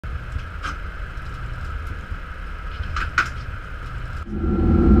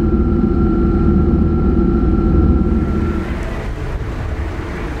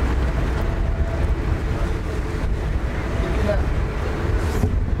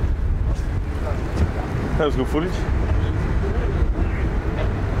That was good footage.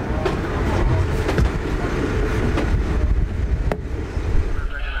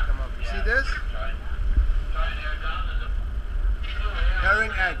 See this?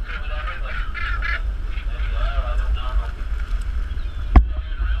 Herring egg.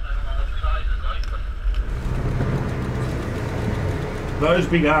 Those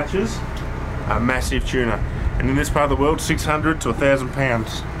big arches are massive tuna, and in this part of the world, 600 to 1,000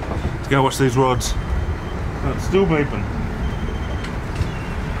 pounds. Let's go watch these rods. Oh, it's still beeping.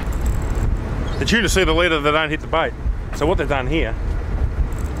 The tuna see the leader, they don't hit the bait. So what they've done here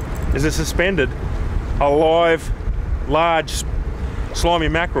is they've suspended a live, large, slimy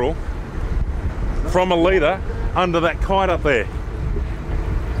mackerel from a leader under that kite up there.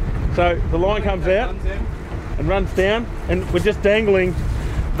 So the line comes out and runs down, and we're just dangling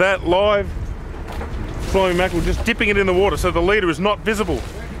that live slimy mackerel, just dipping it in the water so the leader is not visible.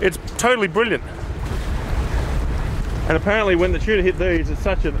 It's totally brilliant. And apparently when the tuna hit these, it's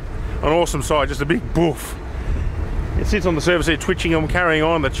such an awesome sight, just a big boof. It sits on the surface here twitching and carrying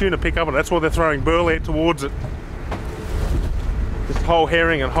on. The tuna pick up, and that's why they're throwing burl out towards it. Just whole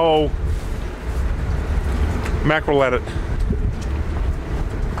herring and whole mackerel at it.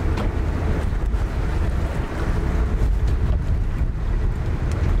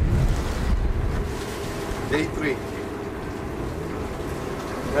 Day 3.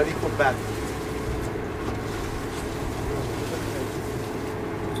 Ready for bed.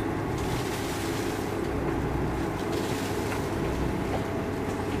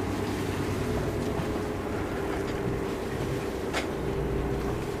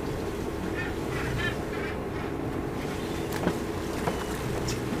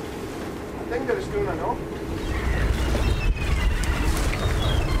 I think there is tuna, no?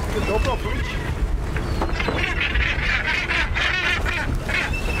 The GoPro footage.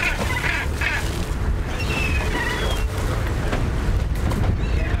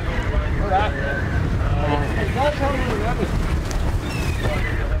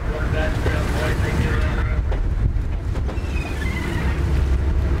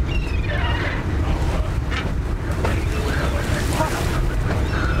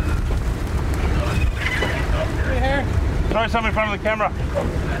 Throw some in front of the camera.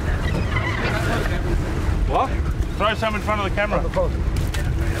 What? Throw some in front of the camera.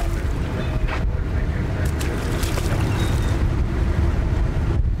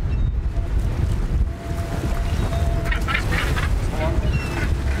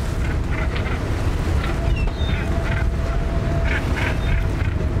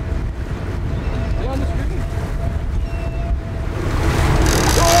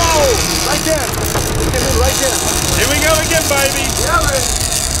 Baby. Yeah, man.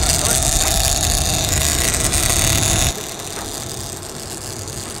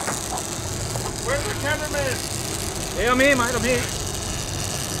 Where's the cameraman? É me, mate, me.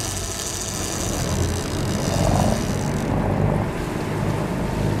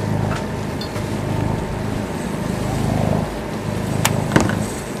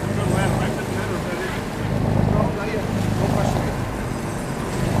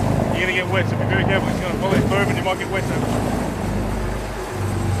 You're gonna get wet, so be very careful. It's gonna follow this curve and you might get wet.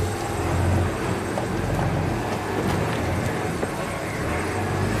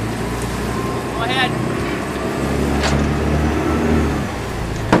 Go ahead.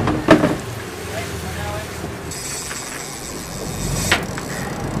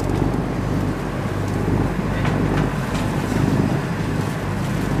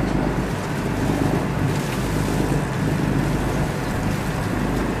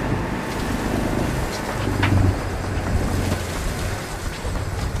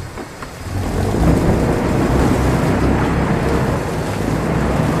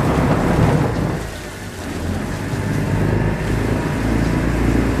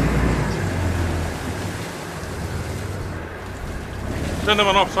 Turn that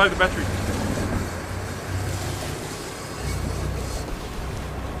one off, save the battery.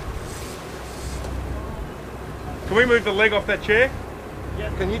 Can we move the leg off that chair? Yeah.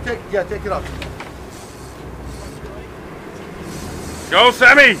 Can you take it off. Go,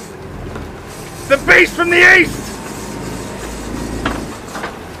 Sammy! The beast from the east!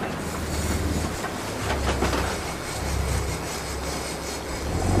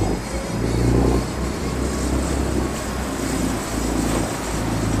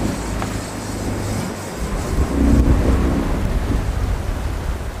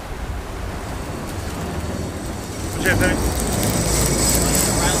 Cheers, Sammy.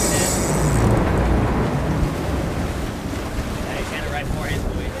 Right for his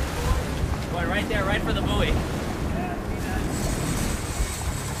buoy. Going right there, right for the buoy.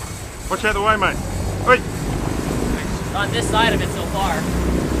 Watch out the way, mate. Oi. It's on this side of it so far.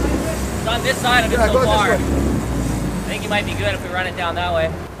 It's on this side of it Yeah, so go far. this way. I think you might be good if we run it down that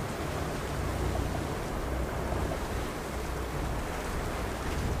way.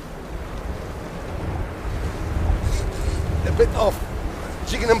 A bit of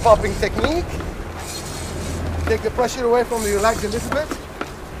chicken and popping technique. Take the pressure away from your legs a little bit,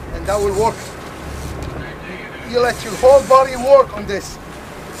 and that will work. You let your whole body work on this,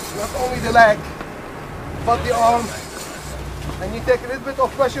 not only the leg, but the arm. And you take a little bit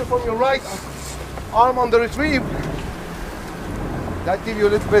of pressure from your right arm on the retrieve. That gives you a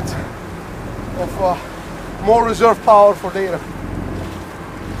little bit of more reserve power for later.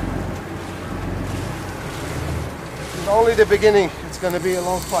 It's only the beginning. It's going to be a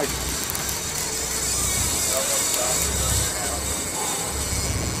long fight.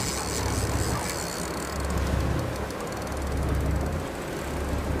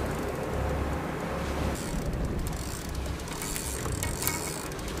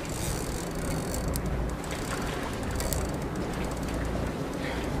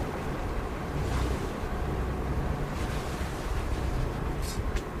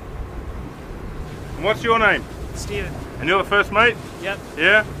 And what's your name? Steven. And you're the first mate? Yep.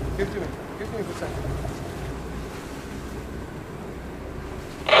 Yeah? Give it to me. Give it to me for a second.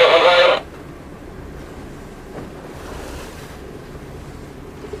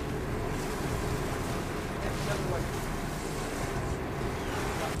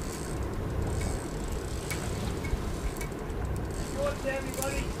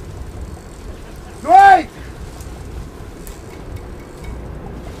 Great!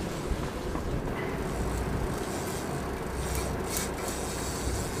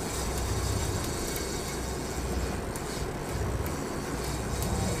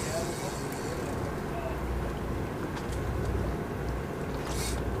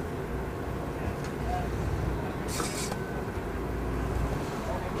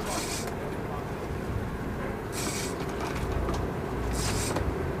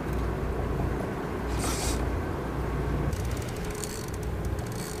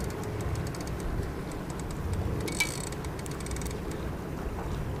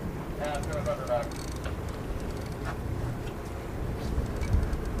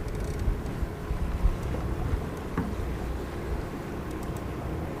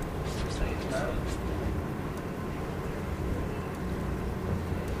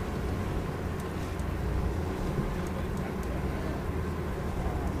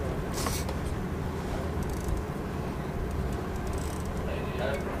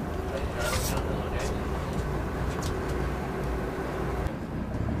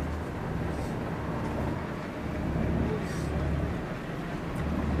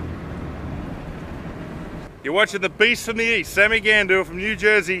 You're watching the beast from the east, Sami Ghandour from New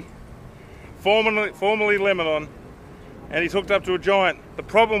Jersey, formerly Lebanon, and he's hooked up to a giant. The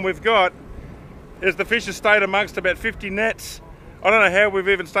problem we've got is the fish has stayed amongst about 50 nets. I don't know how we've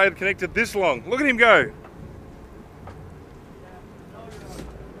even stayed connected this long. Look at him go.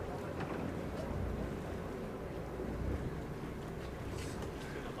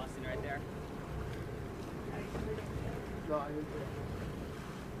 Busting right there.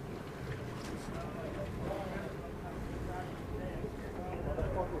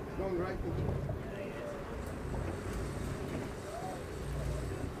 Going right into it.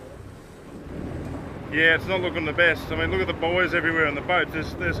 Yeah, it's not looking the best. I mean, look at the buoys everywhere on the boat.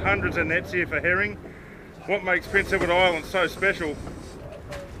 There's hundreds of nets here for herring. What makes Prince Edward Island so special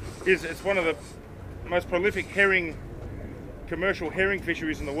is it's one of the most prolific commercial herring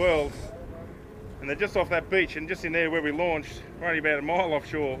fisheries in the world. And they're just off that beach, and just in there where we launched, we're only about a mile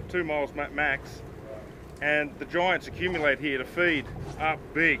offshore, 2 miles max. And the giants accumulate here to feed up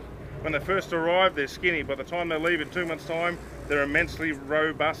big. When they first arrive, they're skinny. By the time they leave in 2 months' time, they're immensely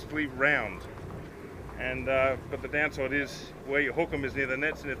robustly round. And but the downside is where you hook them is near the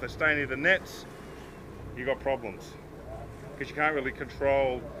nets, and if they stay near the nets, you got problems because you can't really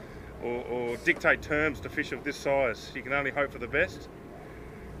control or dictate terms to fish of this size. You can only hope for the best.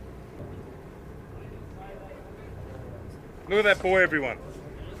 Look at that boy, everyone.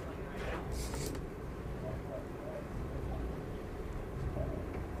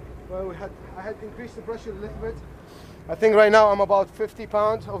 Well, I had increased the pressure a little bit. I think right now I'm about 50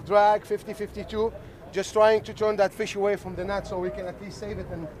 pounds of drag, 50, 52. Just trying to turn that fish away from the net so we can at least save it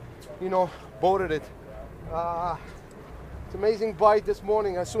and, you know, boated it. It's amazing bite this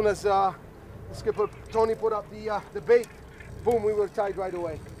morning. As soon as the skipper Tony put up the bait, boom, we were tied right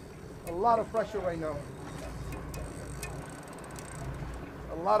away. A lot of pressure right now.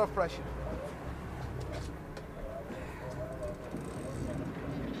 A lot of pressure.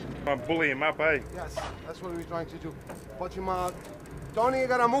 I'm bullying him up, eh? Yes, that's what we're trying to do. Put him out. Tony, you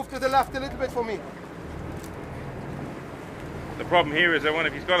gotta move to the left a little bit for me. The problem here is that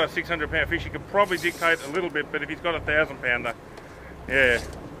if he's got a 600-pound fish, he could probably dictate a little bit, but if he's got a 1,000-pounder, yeah,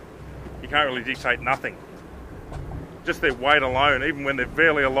 you can't really dictate nothing. Just their weight alone, even when they're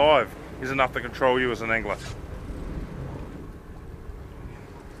barely alive, is enough to control you as an angler.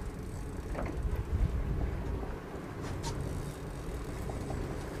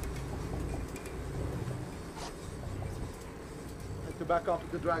 To back off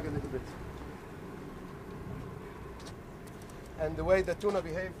the drag a little bit. And the way the tuna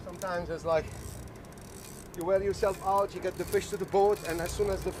behave sometimes is like you wear yourself out, you get the fish to the boat, and as soon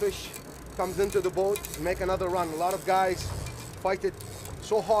as the fish comes into the boat, make another run. A lot of guys fight it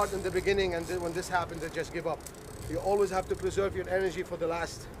so hard in the beginning, and then when this happens, they just give up. You always have to preserve your energy for the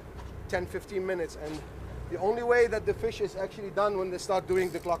last 10-15 minutes, and the only way that the fish is actually done when they start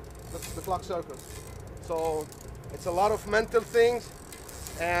doing the clock circles. So it's a lot of mental things,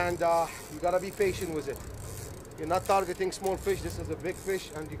 and you gotta be patient with it. You're not targeting small fish, this is a big fish,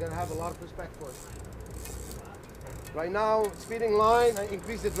 and you're gonna have a lot of respect for it. Right now, speeding line, I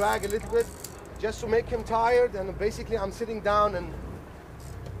increase the drag a little bit just to make him tired, and basically I'm sitting down and,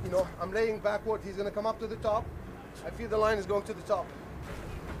 you know, I'm laying backward. He's gonna come up to the top. I feel the line is going to the top.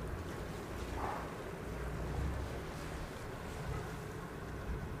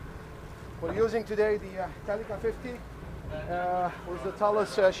 We're using today the Talica 50 with the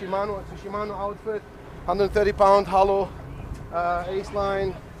Tallus Shimano. It's a Shimano outfit, 130-pound hollow ace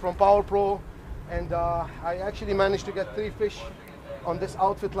line from Anglapro, and I actually managed to get 3 fish on this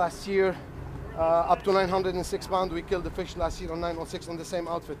outfit last year, up to 906 pounds. We killed the fish last year on 906 on the same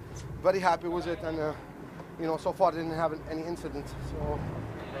outfit. Very happy with it, and you know, so far didn't have any incident. So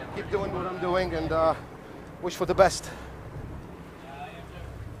keep doing what I'm doing, and wish for the best.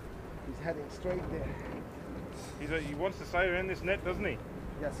 He's heading straight there. He wants to stay around this net, doesn't he?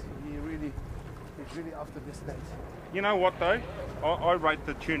 Yes, he's really after this net. You know what though? I rate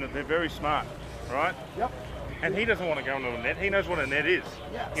the tuna, they're very smart, right? Yep. And he doesn't want to go into a net, he knows what a net is.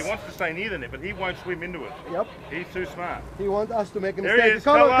 Yes. He wants to stay near the net, but he won't swim into it. Yep. He's too smart. He wants us to make a There mistake. he is,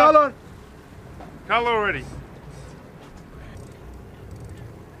 Color. Color already.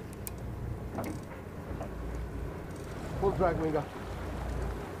 Full drag, winger.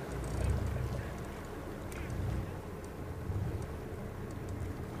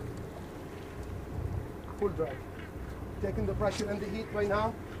 Full drag. Taking the pressure and the heat right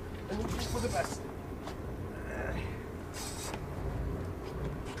now, and looking for the best.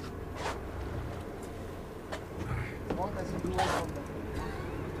 Long as you do it from there.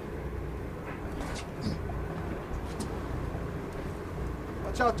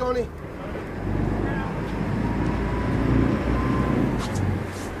 Watch out, Tony.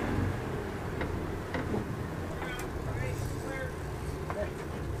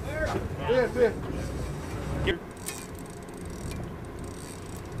 Clear. Yep.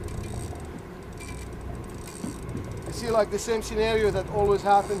 You see, like the same scenario that always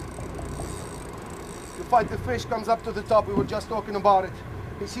happens. You fight the fish, comes up to the top. We were just talking about it.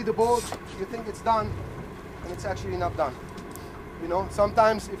 You see the boat, you think it's done, and it's actually not done. You know,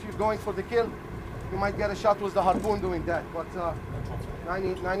 sometimes if you're going for the kill, you might get a shot with the harpoon doing that, but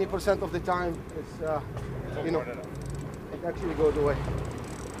 90% of the time, it's you know, it actually goes away.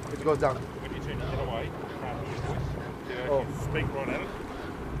 It goes down. When you turn your head away, you can't hear your voice. You know, Oh. you speak right at it.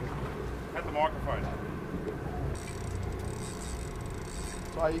 At the microphone.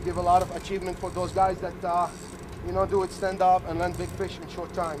 So you give a lot of achievement for those guys that you know, do it stand up and land big fish in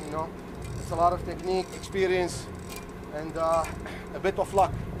short time. You know, it's a lot of technique, experience, and a bit of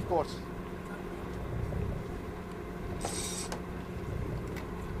luck, of course.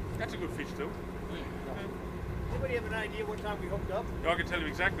 That's a good fish still. Anybody have an idea what time we hooked up? I can tell you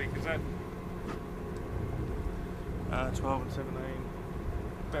exactly, because that 12 and 17,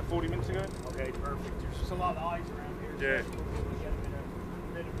 about 40 minutes ago. Okay, perfect. There's just a lot of eyes around here. Yeah. So we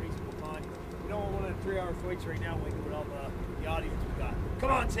get a reasonable time. We don't want one of the 3-hour fights right now when we with all the audience we got.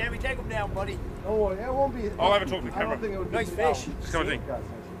 Come on, Sammy, take them down, buddy. Don't worry, it won't be. I'll have a talk to the I don't camera. think it would be Nice 3 fish. hours. Just come and think.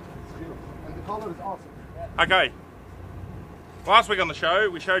 It's beautiful. And the color is awesome. Okay. Last week on the show,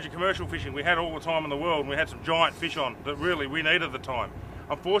 we showed you commercial fishing. We had all the time in the world, and we had some giant fish on that really we needed at the time.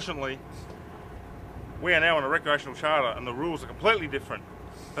 Unfortunately, we are now on a recreational charter, and the rules are completely different.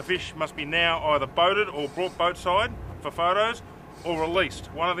 The fish must be now either boated or brought boatside for photos, or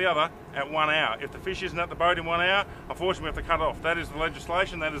released, one or the other, at 1 hour. If the fish isn't at the boat in 1 hour, unfortunately we have to cut it off. That is the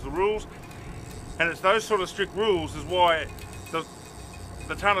legislation, that is the rules, and it's those sort of strict rules is why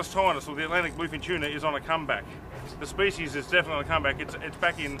the Tallus, or the Atlantic bluefin tuna, is on a comeback. the species is definitely come back. It's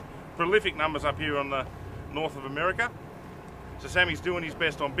back in prolific numbers up here on the north of America. So Sammy's doing his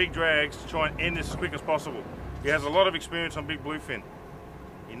best on big drags to try and end this as quick as possible. He has a lot of experience on big bluefin.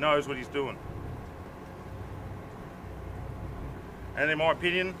 He knows what he's doing. And in my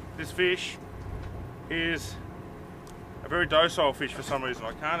opinion, this fish is a very docile fish for some reason.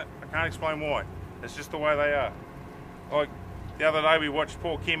 I can't explain why. It's just the way they are. Like the other day we watched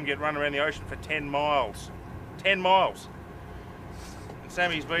poor Kim get run around the ocean for 10 miles. 10 miles. And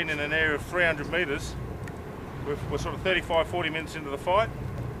Sammy's been in an area of 300 metres. We're sort of 35-40 minutes into the fight.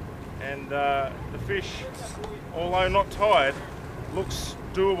 And the fish, although not tired, looks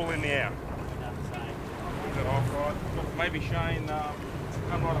doable in the hour. Put that off right. Look, maybe Shane,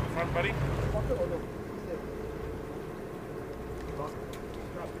 come right up the front, buddy.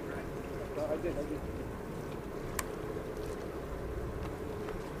 I did.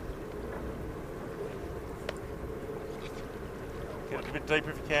 Get it a bit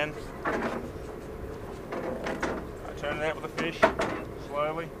deeper if you can. Turn it out with the fish,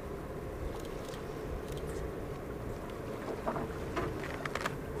 slowly.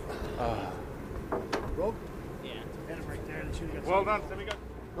 Bro? Yeah. Had him right there. And should have got Well done, Sammy.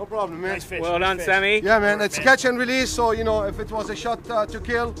 No problem, man. Nice fish. Well nice done, fish. Sammy. Yeah, man, Work, it's man. catch and release, so you know, if it was a shot to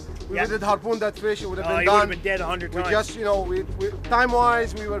kill, we Yeah. would have harpooned that fish, it would have Oh, been he would have done. been dead 100 We times. just, you know, we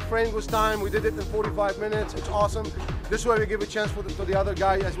time-wise, we were praying with time. We did it in 45 minutes. It's awesome. This way we give a chance to the other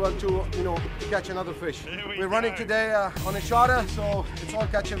guy as well to, you know, catch another fish. Here we We're running go. today on a charter, so it's all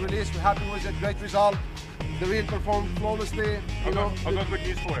catch and release. We're happy with it. Great result. The reel performed flawlessly. You know, I've got good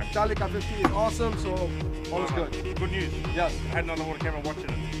news for you. Talica 50 is awesome, so all is good. Good news. Yes, I had another water camera watching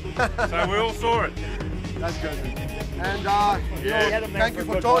it. So we all saw it. that's good. And you Yeah. know, thank you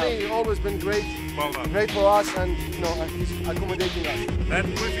for Tony. He's always been great. Well done. Great for us, and you know, he's accommodating us. That's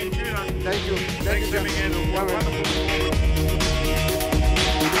BLUEFIN Tuna. Thank you. Thanks, you, Sami Jeff. Ghandour. Yeah, man. Wonderful.